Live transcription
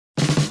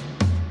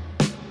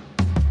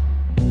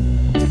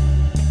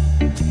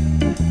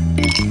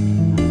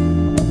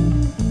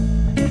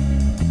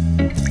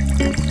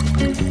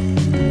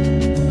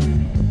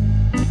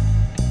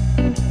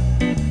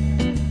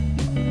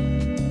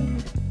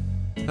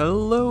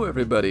Hello,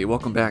 everybody.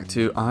 Welcome back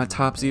to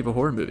Autopsy of a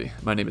Horror Movie.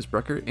 My name is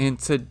Brucker, and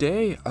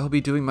today I'll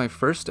be doing my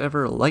first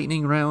ever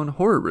lightning round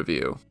horror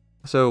review.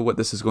 So, what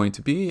this is going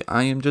to be,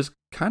 I am just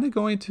kind of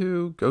going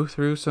to go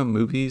through some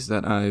movies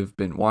that I've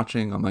been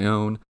watching on my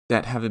own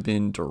that haven't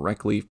been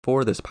directly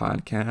for this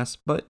podcast,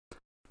 but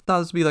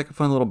thought this would be like a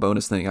fun little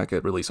bonus thing I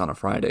could release on a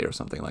Friday or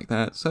something like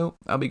that. So,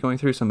 I'll be going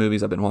through some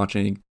movies I've been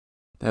watching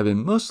that have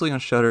been mostly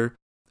on Shudder,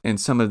 and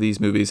some of these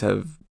movies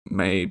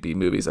may be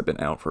movies that have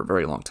been out for a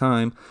very long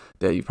time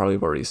that you probably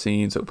have already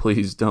seen, so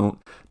please don't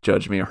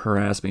judge me or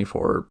harass me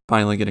for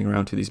finally getting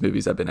around to these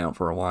movies that have been out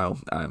for a while.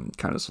 I'm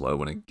kind of slow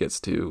when it gets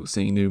to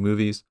seeing new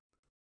movies.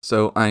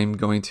 So I'm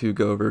going to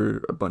go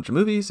over a bunch of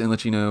movies and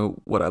let you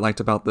know what I liked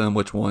about them,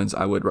 which ones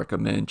I would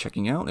recommend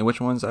checking out, and which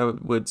ones I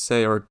would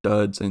say are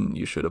duds and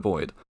you should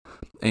avoid.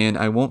 And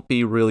I won't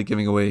be really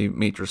giving away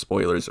major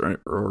spoilers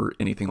or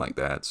anything like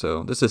that,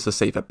 so this is a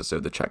safe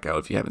episode to check out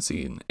if you haven't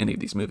seen any of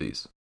these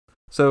movies.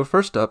 So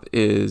first up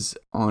is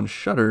on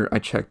Shudder, I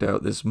checked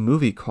out this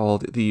movie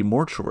called The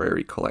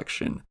Mortuary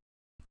Collection.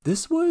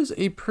 This was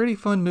a pretty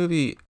fun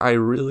movie. I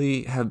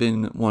really have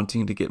been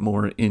wanting to get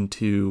more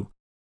into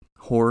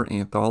horror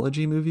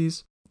anthology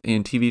movies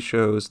and TV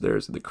shows.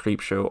 There's The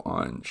Creepshow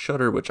on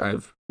Shudder, which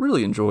I've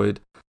really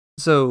enjoyed.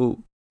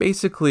 So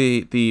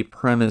basically, the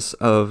premise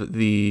of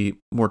The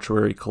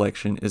Mortuary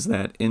Collection is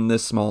that in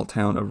this small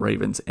town of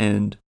Raven's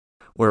End,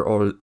 where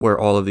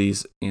all of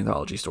these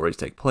anthology stories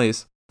take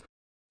place,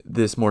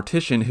 this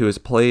mortician, who is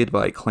played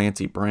by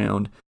Clancy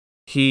Brown,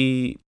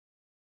 he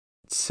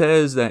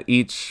says that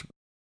each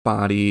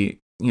body,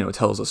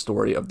 tells a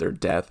story of their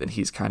death, and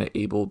he's kind of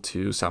able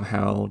to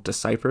somehow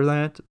decipher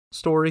that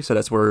story. So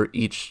that's where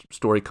each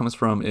story comes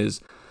from,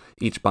 is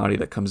each body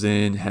that comes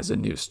in has a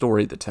new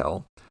story to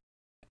tell.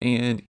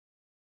 And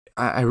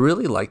I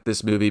really like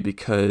this movie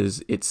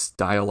because it's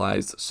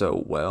stylized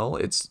so well.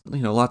 It's,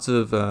 lots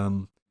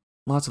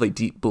of like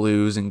deep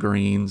blues and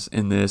greens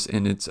in this,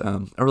 and it's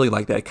I really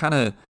like that. It kind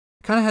of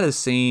had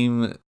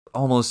the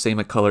almost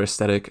same color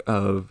aesthetic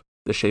of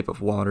The Shape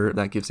of Water.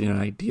 That gives you an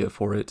idea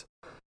for it.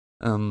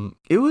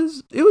 It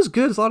was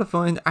good. It's a lot of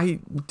fun. I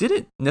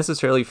didn't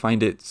necessarily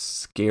find it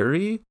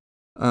scary,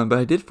 but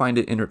I did find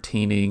it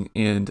entertaining,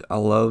 and I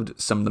loved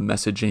some of the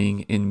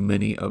messaging in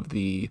many of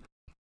the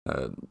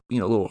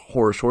little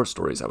horror short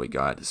stories that we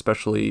got,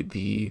 especially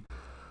the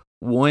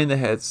one that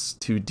has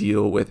to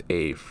deal with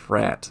a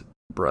frat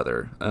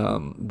brother.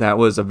 That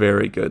was a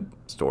very good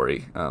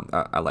story.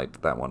 I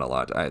liked that one a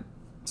lot. I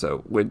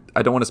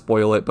don't want to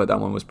spoil it, but that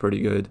one was pretty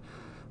good.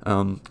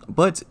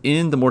 But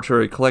in The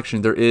Mortuary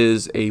Collection, there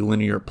is a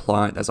linear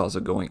plot that's also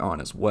going on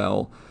as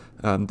well.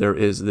 There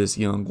is this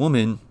young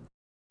woman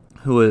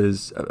who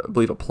is, I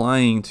believe,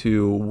 applying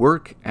to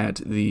work at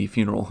the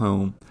funeral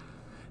home,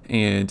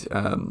 and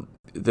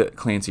the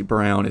Clancy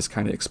Brown is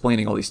kind of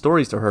explaining all these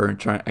stories to her and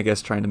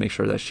trying to make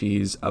sure that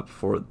she's up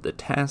for the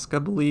task, I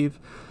believe.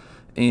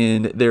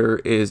 And there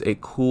is a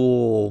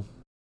cool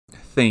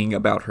thing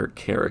about her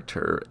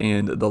character,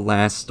 and the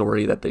last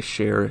story that they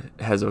share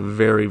has a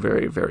very,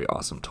 very, very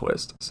awesome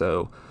twist.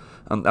 So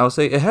I would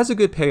say it has a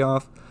good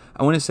payoff.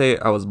 I wouldn't say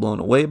I was blown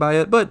away by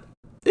it, but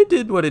it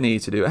did what it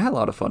needed to do. I had a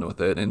lot of fun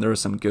with it, and there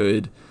was some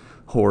good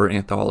horror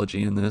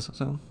anthology in this.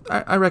 So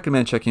I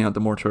recommend checking out The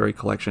Mortuary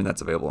Collection.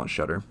 That's available on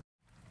Shudder.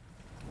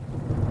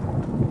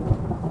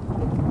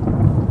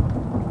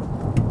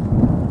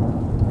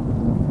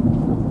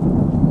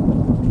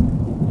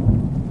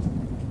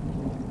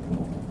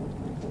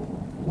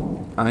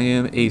 I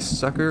am a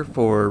sucker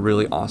for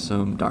really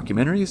awesome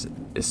documentaries,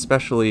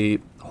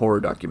 especially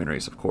horror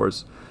documentaries, of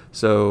course.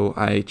 So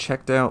I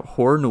checked out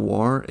Horror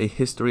Noir, A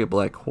History of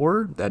Black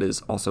Horror. That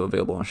is also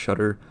available on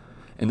Shudder.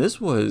 And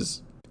this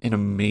was an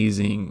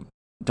amazing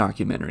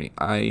documentary.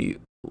 I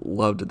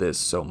loved this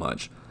so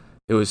much.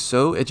 It was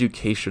so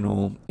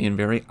educational and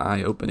very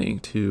eye-opening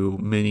to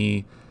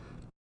many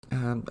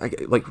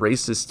like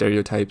racist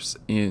stereotypes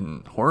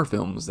in horror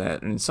films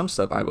and some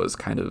stuff I was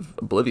kind of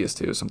oblivious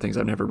to, some things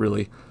I've never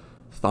really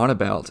thought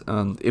about.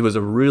 It was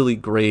a really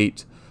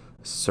great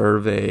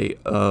survey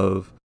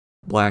of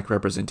Black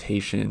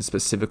representation,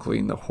 specifically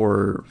in the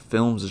horror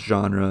films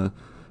genre,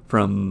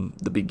 from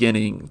the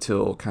beginning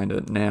till kind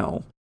of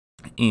now.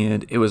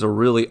 And it was a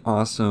really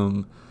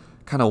awesome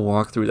kind of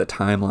walk through the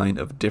timeline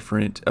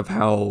of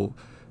how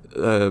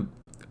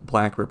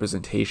Black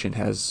representation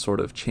has sort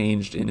of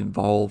changed and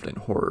evolved in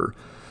horror.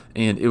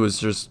 And it was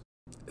just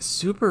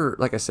super,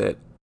 like I said,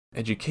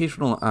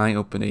 educational,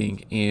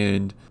 eye-opening,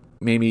 and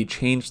made me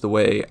change the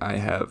way I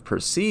have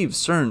perceived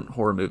certain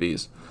horror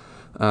movies.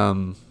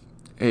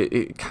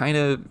 It kind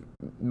of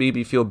made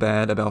me feel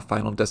bad about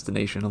Final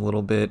Destination a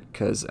little bit,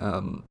 because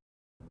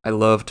I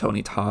love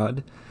Tony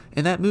Todd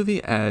in that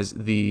movie as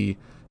the,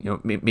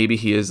 maybe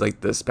he is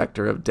like the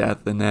specter of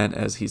death in that,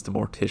 as he's the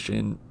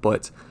mortician,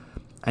 but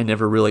I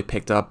never really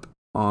picked up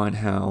on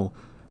how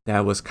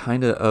that was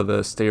kind of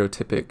a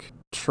stereotypic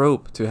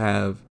trope to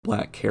have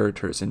Black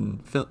characters in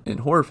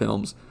horror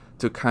films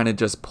to kind of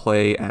just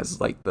play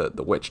as like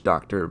the witch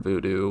doctor,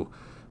 voodoo,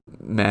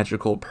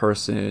 magical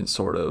person,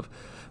 sort of.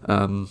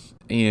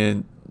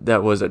 And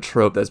that was a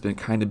trope that's been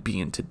kind of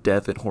beaten to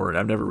death in horror, and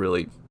I've never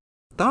really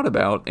thought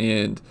about.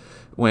 And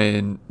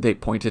when they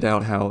pointed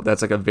out how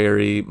that's like a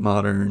very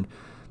modern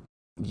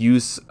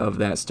use of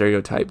that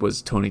stereotype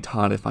was Tony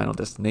Todd in Final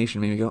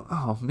Destination, made me go,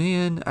 oh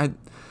man, I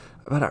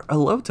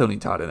love Tony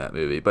Todd in that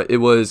movie. But it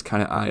was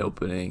kind of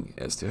eye-opening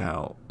as to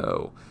how,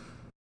 oh,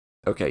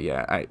 okay,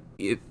 yeah,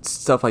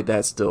 stuff like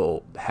that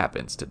still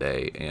happens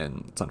today,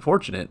 and it's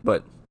unfortunate,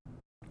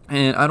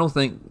 and I don't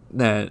think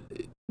that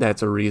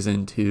that's a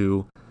reason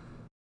to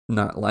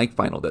not like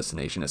Final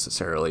Destination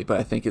necessarily, but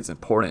I think it's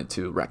important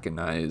to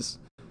recognize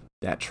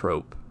that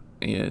trope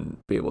and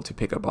be able to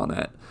pick up on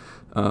that.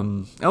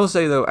 I will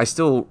say though, I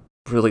still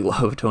really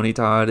love Tony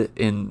Todd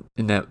in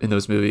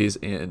those movies,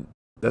 and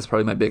that's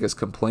probably my biggest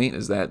complaint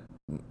is that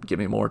give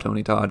me more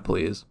Tony Todd,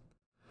 please.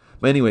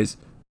 But anyways,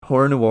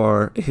 Horror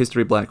Noir, A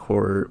History of Black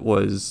Horror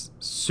was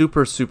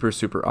super, super,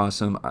 super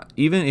awesome.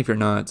 Even if you're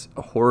not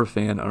a horror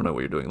fan, I don't know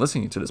what you're doing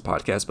listening to this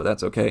podcast, but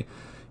that's okay.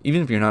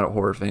 Even if you're not a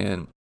horror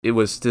fan, it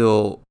was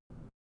still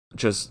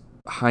just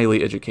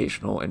highly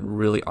educational and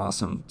really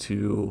awesome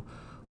to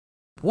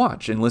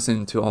watch and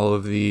listen to all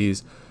of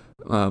these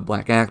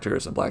black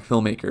actors and black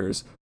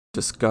filmmakers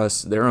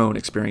discuss their own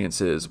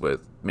experiences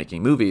with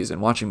making movies and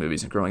watching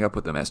movies and growing up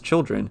with them as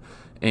children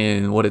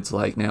and what it's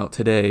like now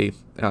today.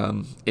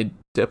 It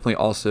definitely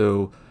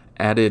also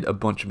added a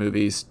bunch of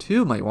movies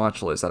to my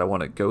watch list that I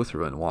want to go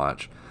through and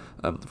watch.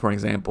 For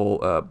example,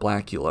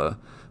 Blackula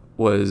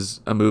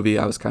was a movie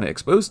I was kind of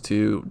exposed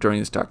to during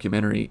this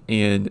documentary,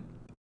 and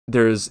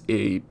there's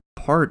a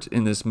part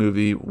in this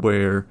movie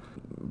where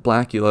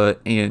Blackula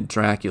and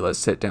Dracula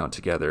sit down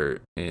together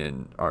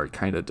and are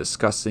kind of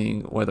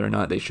discussing whether or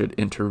not they should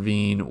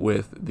intervene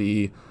with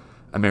the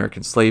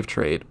American slave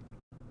trade.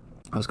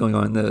 I was going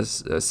on in the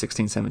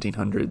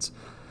 1700s,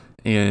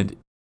 and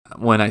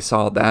when I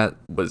saw that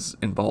was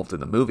involved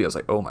in the movie, I was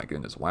like, oh my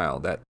goodness,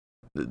 wow,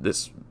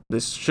 this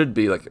should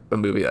be like a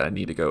movie that I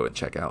need to go and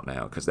check out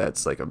now, because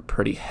that's like a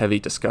pretty heavy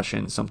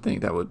discussion,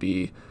 something that would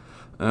be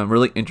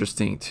really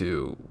interesting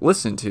to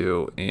listen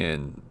to,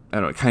 and I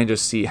don't know, kind of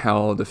just see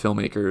how the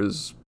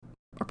filmmakers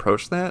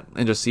approach that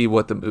and just see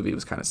what the movie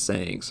was kind of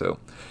saying. So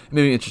it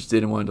made me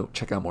interested and wanted to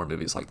check out more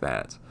movies like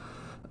that.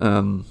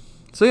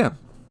 So yeah,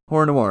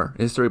 Horror Noir,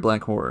 History of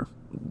Black Horror,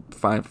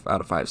 5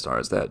 out of 5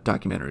 stars. That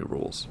documentary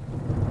rules.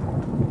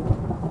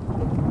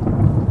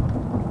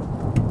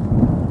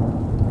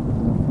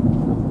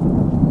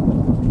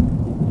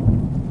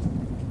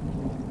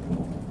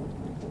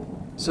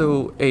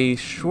 So a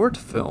short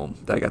film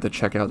that I got to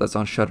check out that's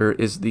on Shudder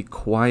is The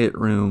Quiet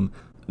Room.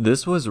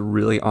 This was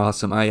really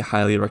awesome. I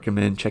highly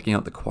recommend checking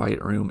out The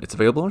Quiet Room. It's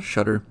available on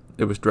Shudder.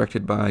 It was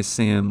directed by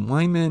Sam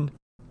Weinman,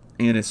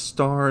 and it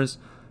stars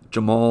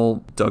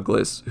Jamal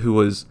Douglas, who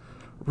was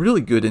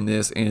really good in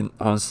this, and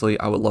honestly,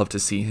 I would love to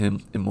see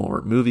him in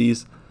more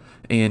movies.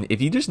 And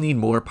if you just need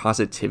more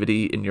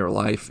positivity in your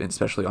life, and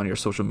especially on your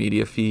social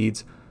media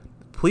feeds,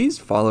 please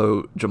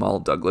follow Jamal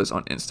Douglas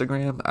on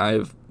Instagram.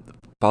 I've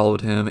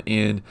followed him,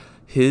 and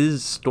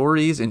his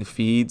stories and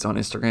feeds on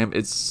Instagram,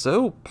 it's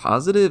so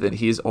positive, and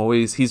he's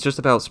just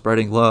about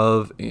spreading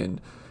love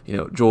and, you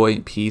know, joy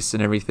and peace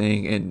and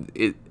everything, and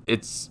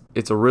it's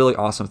a really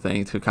awesome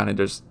thing to kind of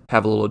just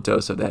have a little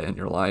dose of that in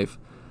your life.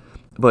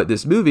 But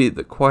this movie,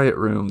 The Quiet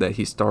Room, that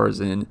he stars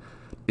in,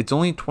 it's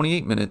only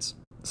 28 minutes,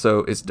 so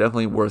it's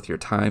definitely worth your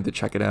time to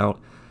check it out.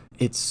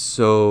 It's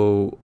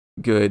so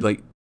good,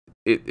 like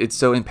it's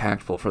so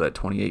impactful for that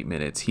 28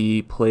 minutes.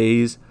 He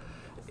plays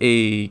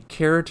a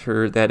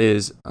character that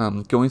is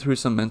going through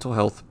some mental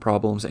health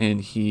problems,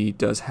 and he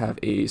does have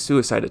a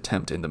suicide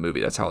attempt in the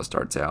movie. That's how it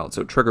starts out,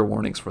 so trigger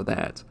warnings for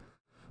that.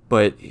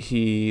 But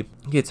he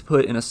gets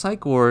put in a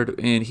psych ward,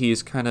 and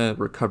he's kind of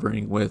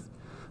recovering with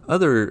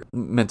other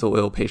mental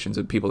ill patients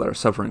and people that are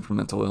suffering from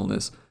mental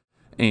illness.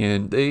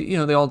 And they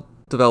all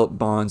develop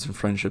bonds and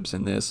friendships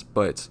in this,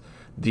 but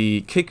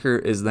the kicker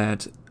is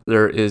that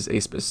there is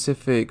a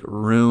specific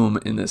room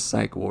in this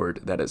psych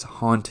ward that is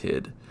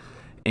haunted,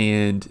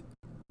 and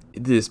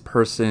this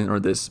person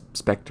or this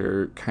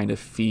specter kind of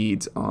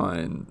feeds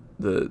on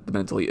the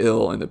mentally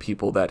ill and the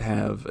people that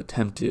have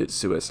attempted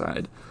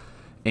suicide,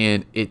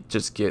 and it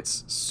just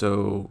gets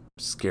so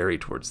scary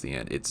towards the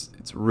end. It's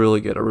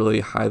really good. I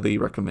really highly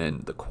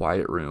recommend The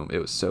Quiet Room. It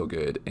was so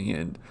good,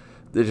 and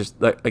they just,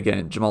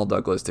 again, Jamal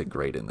Douglas did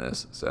great in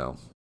this. So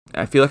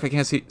I feel like I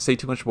can't say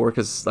too much more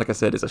because, like I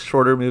said, it's a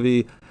shorter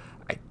movie.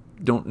 I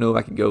don't know if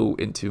I can go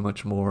into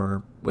much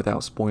more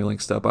without spoiling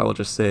stuff. I will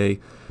just say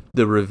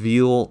the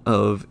reveal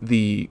of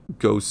the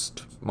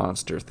ghost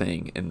monster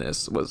thing in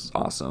this was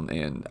awesome,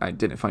 and I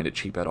didn't find it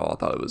cheap at all. I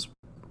thought it was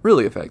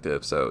really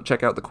effective. So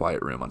check out The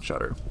Quiet Room on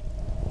Shudder.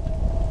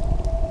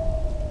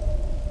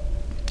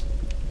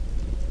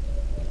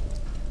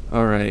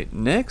 Alright,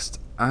 next,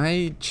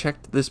 I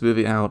checked this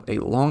movie out a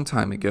long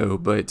time ago,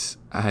 but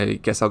I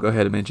guess I'll go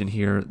ahead and mention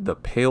here The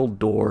Pale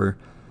Door.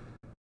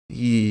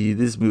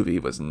 This movie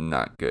was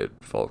not good,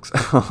 folks.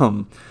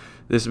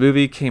 This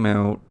movie came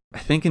out, I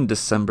think, in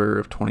December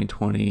of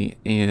 2020,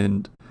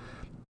 and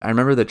I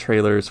remember the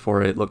trailers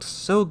for it looked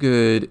so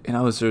good, and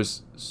I was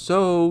just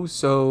so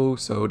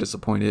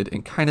disappointed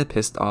and kind of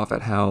pissed off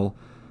at how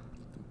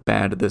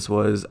bad this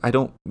was. I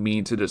don't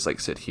mean to just like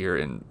sit here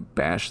and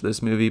bash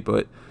this movie,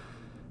 but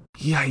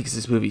yikes,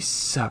 this movie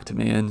sucked,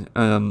 man.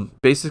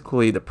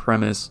 Basically, the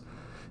premise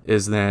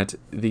is that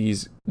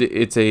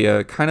it's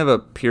a kind of a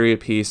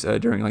period piece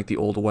during like the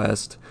Old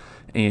West,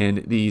 and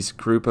these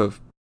group of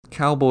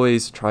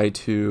cowboys try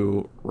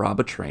to rob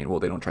a train. Well,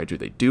 they don't try to,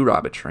 they do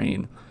rob a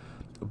train,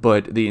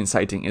 but the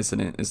inciting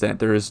incident is that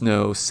there is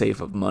no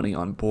safe of money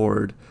on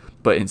board,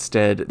 but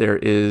instead there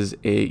is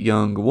a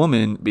young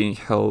woman being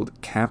held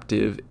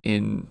captive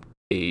in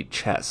a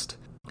chest,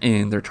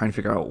 and they're trying to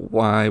figure out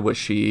why was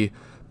she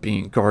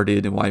being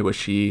guarded and why was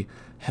she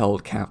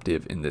held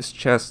captive in this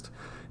chest.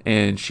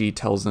 And she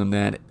tells them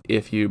that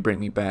if you bring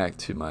me back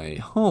to my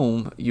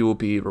home, you will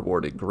be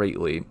rewarded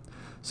greatly.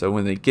 So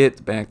when they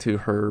get back to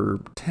her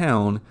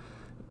town,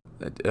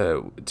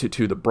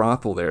 to the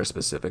brothel there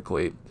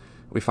specifically,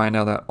 we find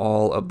out that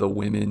all of the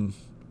women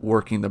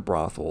working the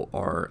brothel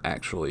are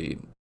actually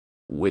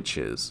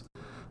witches.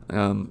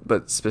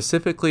 But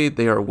specifically,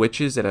 they are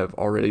witches that have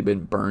already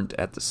been burnt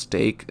at the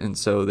stake, and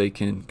so they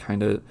can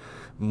kind of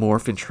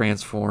morph and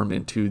transform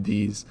into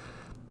these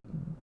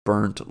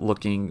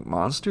burnt-looking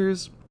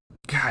monsters.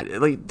 God,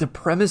 like, the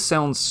premise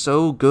sounds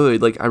so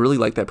good. Like, I really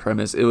like that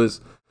premise. It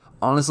was,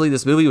 honestly,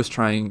 this movie was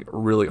trying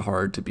really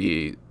hard to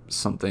be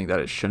something that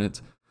it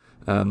shouldn't.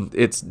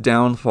 Its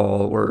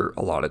downfall were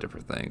a lot of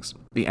different things.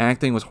 The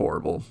acting was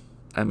horrible.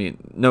 I mean,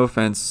 no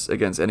offense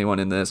against anyone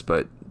in this,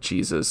 but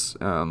Jesus,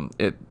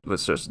 it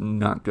was just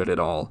not good at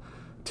all.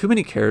 Too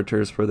many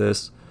characters for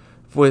this.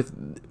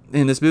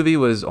 And this movie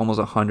was almost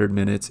 100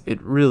 minutes.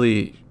 It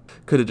really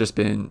could have just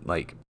been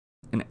like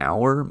an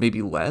hour,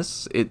 maybe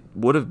less. It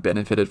would have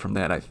benefited from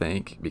that, I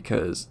think,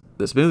 because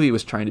this movie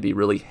was trying to be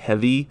really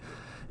heavy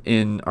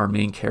in our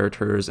main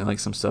characters and like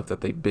some stuff that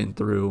they've been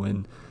through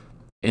and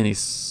any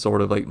sort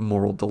of like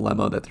moral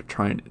dilemma that they're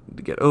trying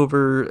to get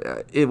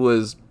over.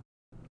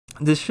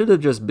 This should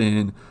have just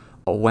been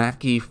a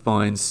wacky,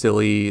 fun,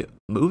 silly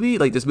movie.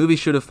 Like, this movie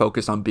should have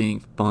focused on being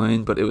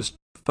fun, but it was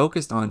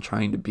focused on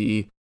trying to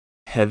be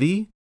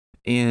heavy,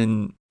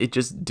 and it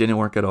just didn't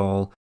work at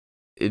all.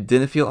 It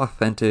didn't feel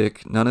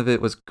authentic. None of it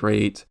was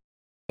great.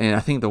 And I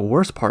think the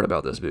worst part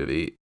about this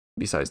movie,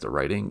 besides the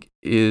writing,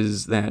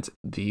 is that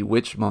the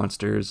witch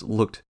monsters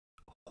looked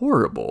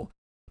horrible.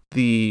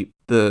 The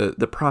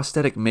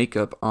prosthetic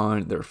makeup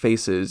on their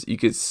faces, you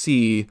could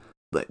see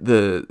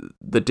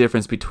the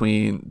difference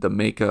between the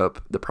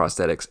makeup, the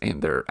prosthetics,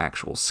 and their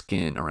actual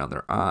skin around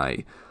their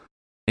eye.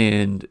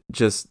 And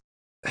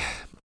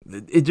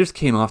it just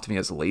came off to me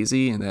as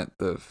lazy, and that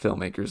the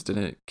filmmakers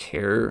didn't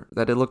care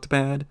that it looked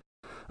bad.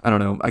 I don't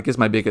know. I guess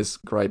my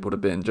biggest gripe would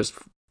have been just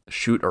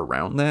shoot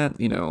around that,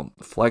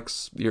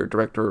 flex your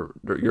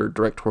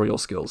directorial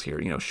skills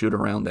here, shoot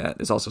around that.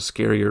 It's also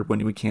scarier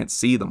when we can't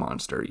see the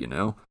monster.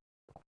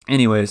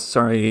 Anyways,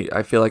 sorry,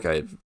 I feel like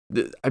I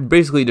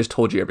basically just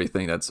told you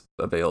everything that's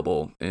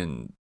available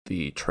in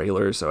the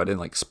trailer, so I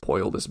didn't like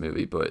spoil this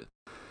movie, but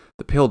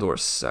The Pale Door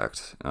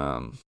sucked.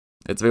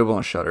 It's available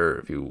on Shudder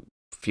if you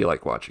feel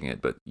like watching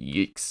it, but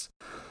yikes.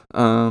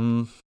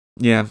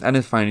 Yeah, I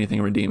didn't find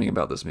anything redeeming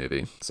about this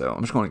movie, so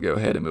I'm just going to go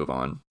ahead and move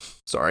on.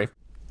 Sorry.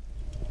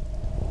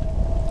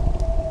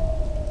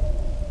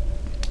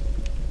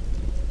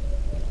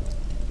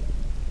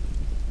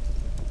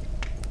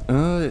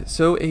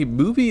 So a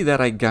movie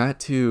that I got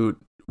to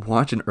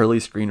watch an early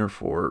screener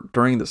for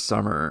during the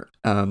summer,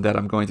 that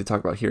I'm going to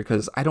talk about here,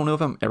 because I don't know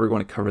if I'm ever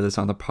going to cover this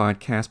on the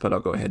podcast, but I'll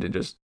go ahead and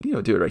just, do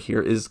it right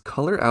here, is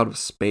Color Out of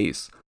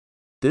Space.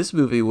 This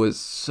movie was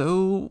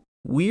so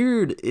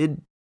weird. It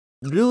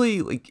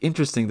really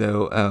interesting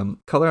though.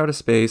 Color Out of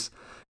Space.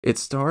 It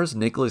stars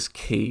Nicolas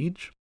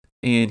Cage,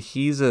 and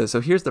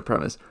so here's the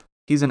premise.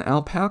 He's an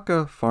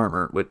alpaca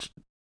farmer, which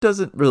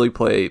doesn't really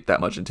play that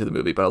much into the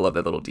movie, but I love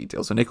that little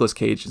detail. So Nicolas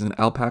Cage is an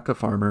alpaca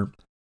farmer,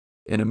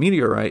 and a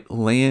meteorite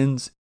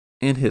lands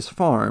in his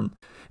farm,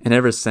 and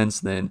ever since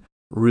then,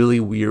 really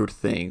weird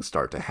things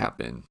start to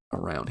happen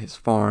around his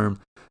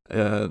farm.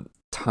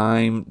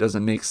 Time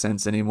doesn't make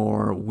sense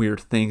anymore.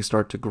 Weird things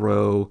start to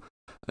grow.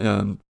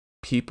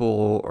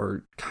 People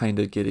are kind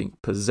of getting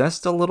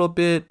possessed a little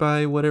bit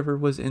by whatever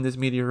was in this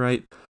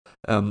meteorite.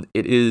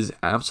 It is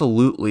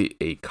absolutely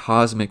a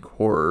cosmic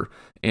horror,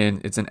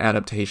 and it's an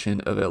adaptation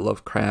of a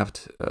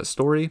Lovecraft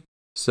story.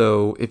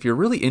 So if you're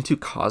really into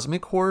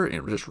cosmic horror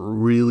and just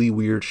really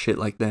weird shit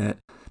like that,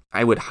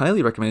 I would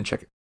highly recommend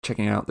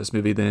checking out this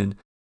movie then.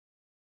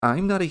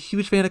 I'm not a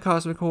huge fan of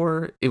cosmic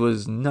horror. It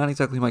was not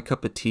exactly my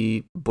cup of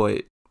tea,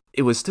 but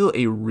it was still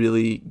a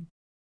really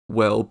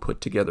well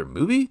put together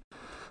movie.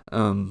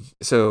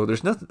 So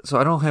there's nothing, so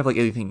I don't have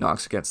anything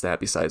knocks against that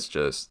besides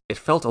just, it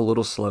felt a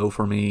little slow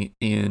for me,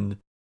 and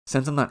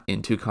since I'm not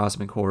into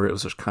cosmic horror, it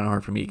was just kind of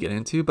hard for me to get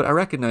into, but I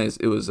recognize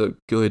it was a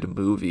good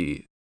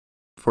movie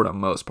for the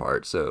most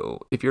part.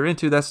 So if you're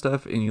into that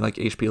stuff and you like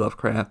H.P.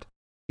 Lovecraft,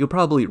 you'll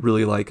probably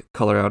really like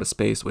Color Out of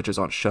Space, which is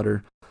on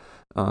Shudder.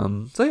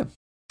 So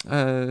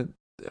yeah,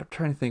 I'm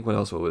trying to think what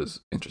else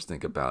was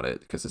interesting about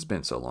it because it's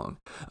been so long.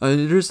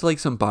 There's like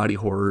some body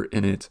horror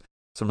in it,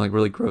 some like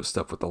really gross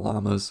stuff with the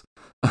llamas.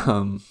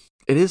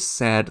 It is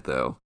sad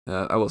though.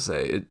 I will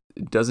say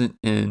it doesn't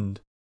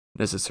end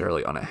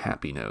necessarily on a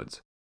happy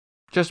note.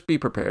 Just be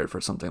prepared for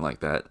something like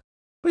that.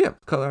 But yeah,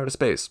 Color Out of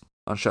Space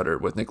on Shudder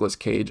with Nicolas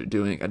Cage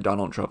doing a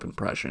Donald Trump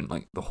impression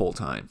like the whole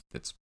time.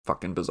 It's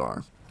fucking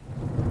bizarre.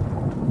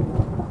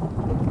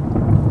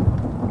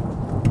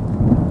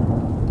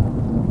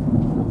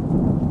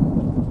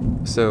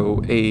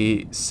 So,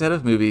 a set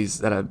of movies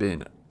that I've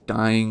been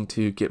dying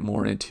to get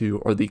more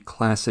into are the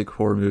classic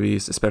horror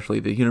movies, especially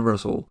the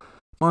Universal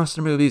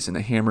monster movies and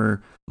the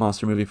Hammer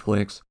monster movie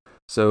flicks.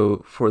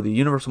 So, for the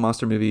Universal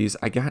monster movies,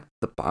 I got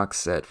the box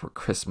set for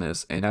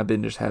Christmas, and I've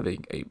been just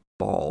having a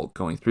ball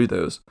going through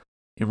those.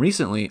 And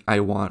recently, I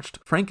watched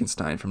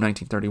Frankenstein from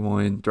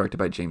 1931, directed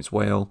by James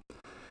Whale.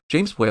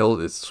 James Whale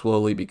is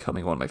slowly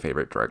becoming one of my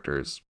favorite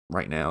directors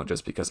right now,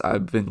 just because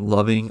I've been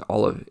loving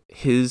all of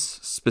his,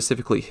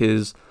 specifically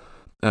his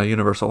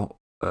Universal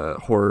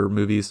horror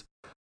movies.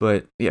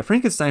 But yeah,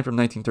 Frankenstein from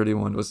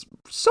 1931 was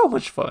so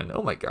much fun.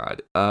 Oh my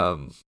god.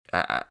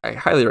 I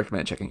highly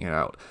recommend checking it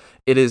out.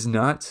 It is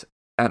not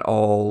at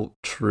all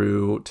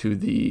true to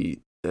the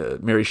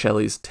Mary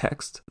Shelley's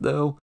text,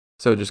 though.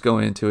 So just go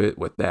into it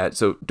with that.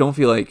 So don't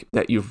feel like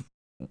that you've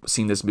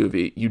seen this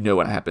movie, you know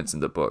what happens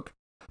in the book.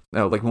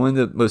 Now, like one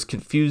of the most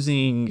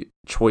confusing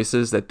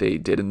choices that they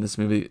did in this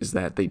movie is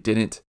that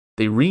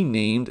they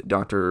renamed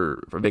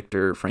Dr.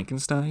 Victor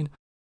Frankenstein.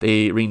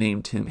 They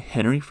renamed him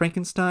Henry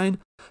Frankenstein,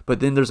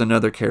 but then there's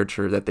another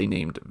character that they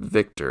named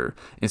Victor,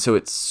 and so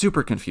it's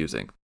super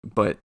confusing.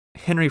 But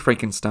Henry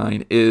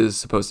Frankenstein is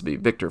supposed to be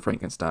Victor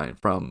Frankenstein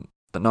from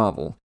the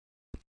novel,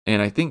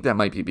 and I think that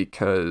might be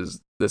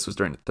because this was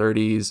during the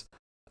 30s,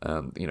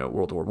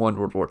 World War I,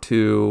 World War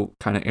II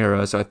kind of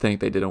era, so I think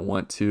they didn't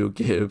want to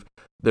give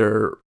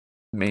their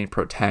main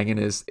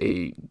protagonist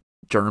a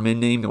German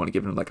name. They want to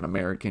give him like an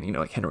American,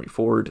 like Henry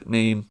Ford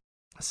name.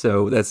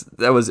 So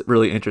that was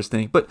really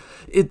interesting, but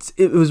it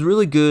was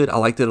really good. I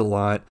liked it a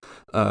lot.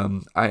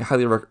 I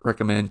highly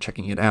recommend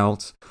checking it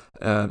out.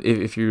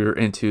 If you're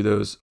into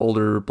those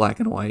older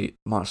black and white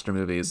monster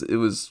movies, it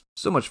was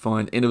so much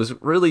fun, and it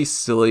was really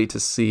silly to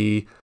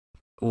see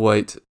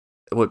what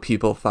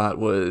people thought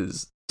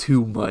was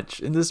too much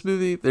in this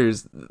movie.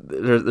 There's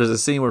a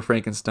scene where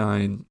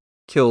Frankenstein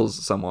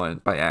kills someone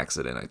by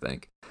accident, I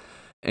think,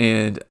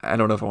 and I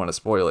don't know if I want to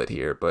spoil it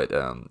here, but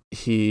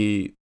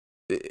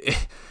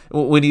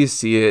when you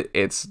see it,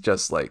 it's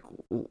just like,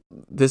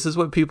 this is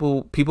what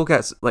people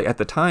got, like at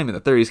the time in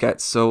the 30s,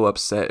 got so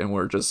upset and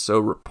were just so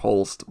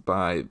repulsed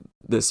by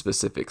this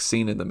specific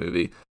scene in the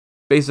movie.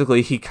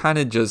 Basically, he kind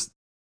of just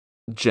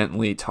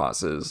gently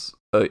tosses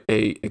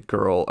a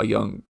girl, a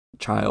young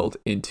child,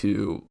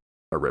 into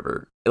a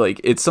river.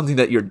 Like, it's something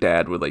that your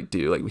dad would like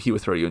do. Like, he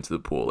would throw you into the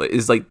pool. It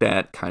is like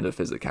that kind of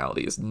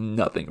physicality. Is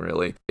nothing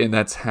really. And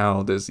that's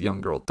how this young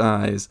girl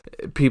dies.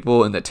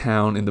 People in the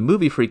town in the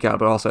movie freak out,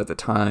 but also at the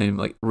time,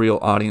 like real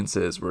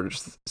audiences were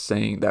just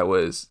saying that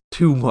was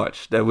too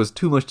much. That was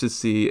too much to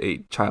see a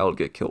child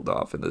get killed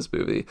off in this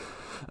movie.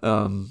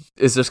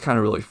 It's just kind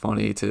of really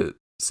funny to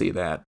see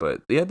that.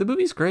 But yeah, the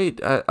movie's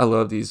great. I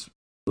love these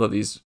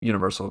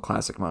Universal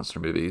classic monster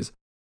movies.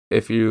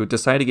 If you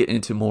decide to get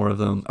into more of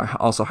them, I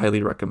also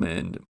highly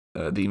recommend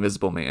The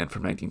Invisible Man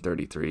from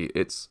 1933.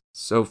 It's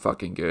so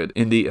fucking good.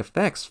 And the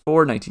effects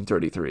for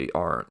 1933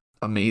 are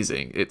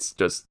amazing. I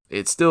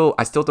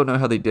still don't know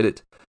how they did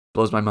it.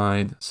 Blows my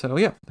mind. So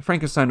yeah,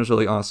 Frankenstein was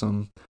really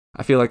awesome.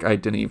 I feel like I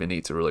didn't even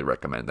need to really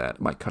recommend that.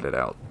 I might cut it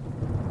out.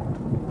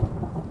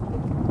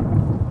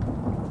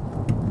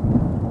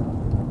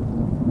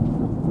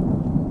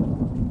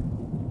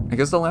 I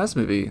guess the last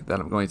movie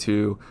that I'm going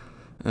to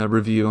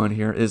review on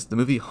here is the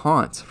movie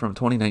Haunt from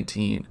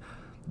 2019.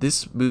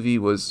 This movie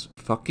was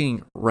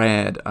fucking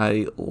rad.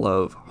 I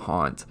love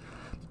Haunt.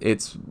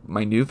 It's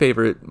my new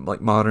favorite like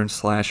modern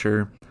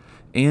slasher,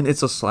 and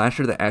it's a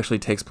slasher that actually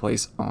takes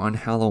place on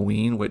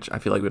Halloween, which I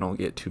feel like we don't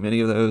get too many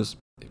of those,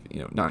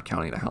 not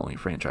counting the Halloween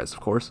franchise,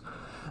 of course.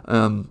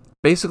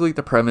 Basically,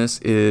 the premise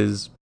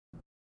is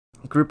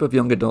a group of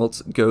young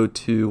adults go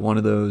to one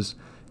of those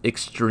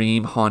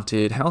extreme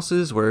haunted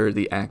houses where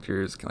the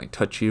actors can like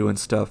touch you and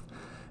stuff,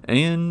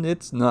 and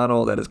it's not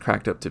all that it's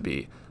cracked up to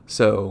be.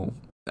 So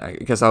I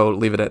guess I'll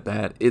leave it at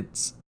that.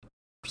 It's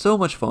so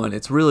much fun.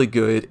 It's really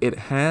good. It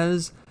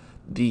has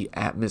the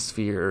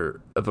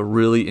atmosphere of a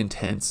really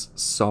intense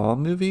Saw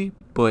movie,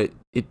 but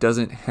it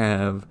doesn't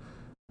have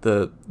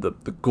the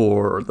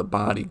gore or the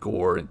body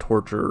gore and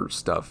torture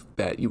stuff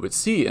that you would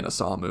see in a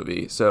Saw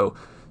movie. So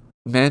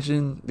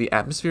imagine the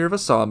atmosphere of a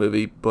Saw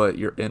movie, but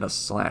you're in a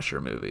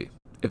slasher movie,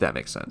 if that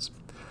makes sense.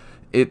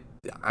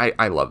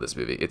 I love this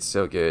movie. It's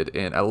so good,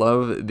 and I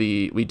love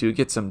we do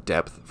get some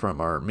depth from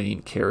our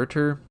main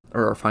character,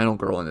 or our final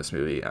girl in this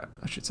movie, I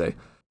should say.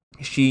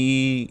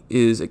 She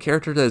is a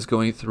character that is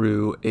going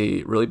through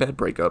a really bad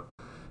breakup,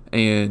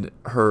 and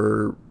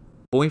her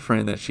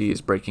boyfriend that she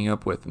is breaking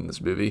up with in this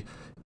movie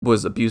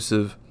was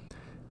abusive,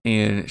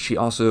 And she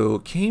also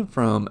came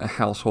from a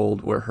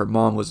household where her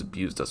mom was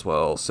abused as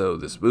well. So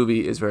this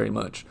movie is very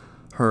much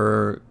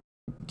her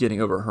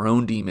getting over her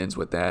own demons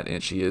with that,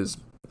 and she is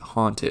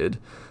haunted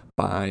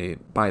by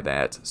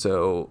that.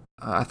 So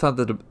I thought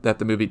that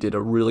the movie did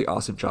a really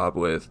awesome job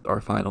with our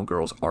final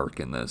girl's arc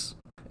in this.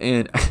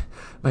 And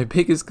my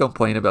biggest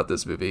complaint about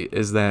this movie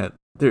is that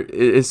there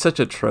is such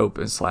a trope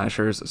in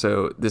slashers.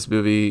 So this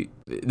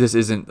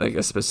isn't like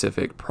a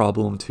specific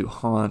problem to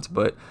haunt,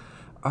 but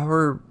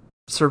our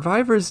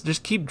survivors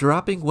just keep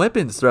dropping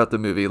weapons throughout the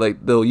movie.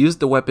 Like, they'll use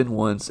the weapon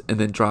once and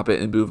then drop it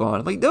and move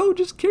on. I'm like, no,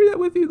 just carry that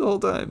with you the whole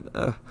time.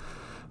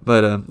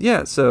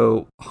 Yeah,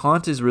 so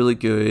Haunt is really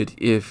good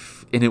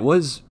and it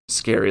was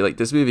scary. Like,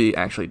 this movie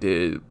actually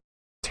did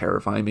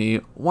terrify me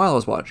while I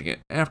was watching it.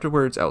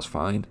 Afterwards, I was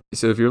fine.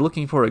 So if you're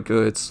looking for a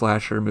good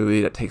slasher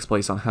movie that takes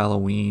place on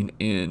Halloween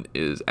and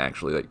is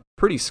actually like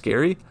pretty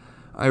scary,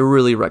 I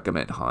really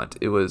recommend Haunt.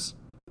 It was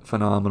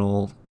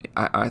phenomenal.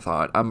 I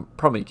thought. I'm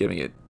probably giving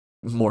it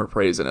more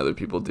praise than other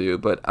people do,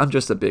 but I'm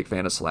just a big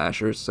fan of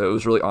slashers, so it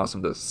was really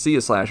awesome to see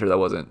a slasher that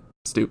wasn't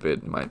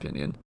stupid, in my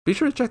opinion. Be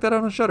sure to check that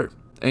out on Shudder,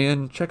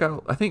 and check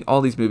out, I think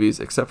all these movies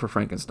except for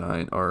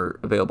Frankenstein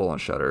are available on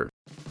Shudder.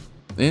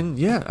 And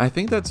yeah, I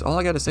think that's all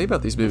I got to say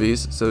about these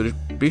movies, so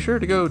just be sure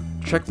to go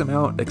check them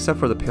out, except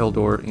for The Pale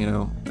Door. I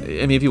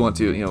mean, if you want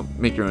to,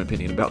 make your own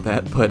opinion about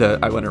that, but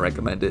I wouldn't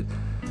recommend it.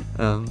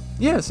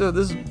 So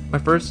this is my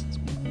first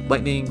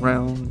lightning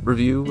round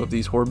review of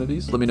these horror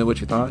movies. Let me know what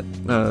you thought.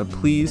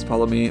 Please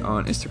follow me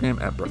on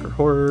Instagram at Brucker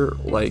Horror.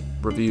 Like,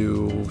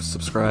 review,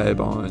 subscribe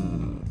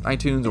on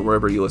iTunes or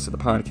wherever you listen to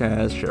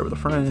podcasts. Share with a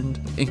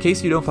friend. In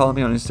case you don't follow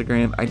me on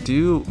Instagram, I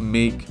do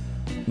make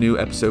new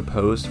episode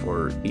posts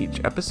for each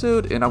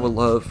episode, and I would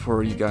love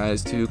for you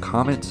guys to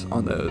comment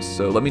on those.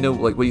 So let me know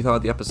what you thought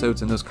of the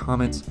episodes in those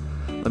comments.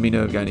 Let me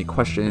know if you got any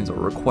questions or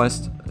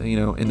requests,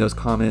 in those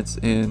comments,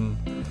 and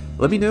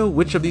let me know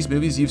which of these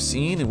movies you've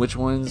seen and which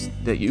ones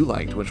that you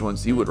liked, which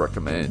ones you would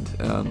recommend,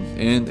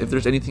 and if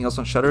there's anything else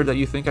on Shudder that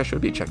you think I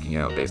should be checking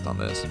out based on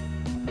this.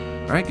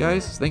 Alright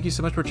guys, thank you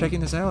so much for checking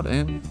this out,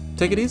 and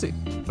take it easy.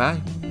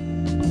 Bye.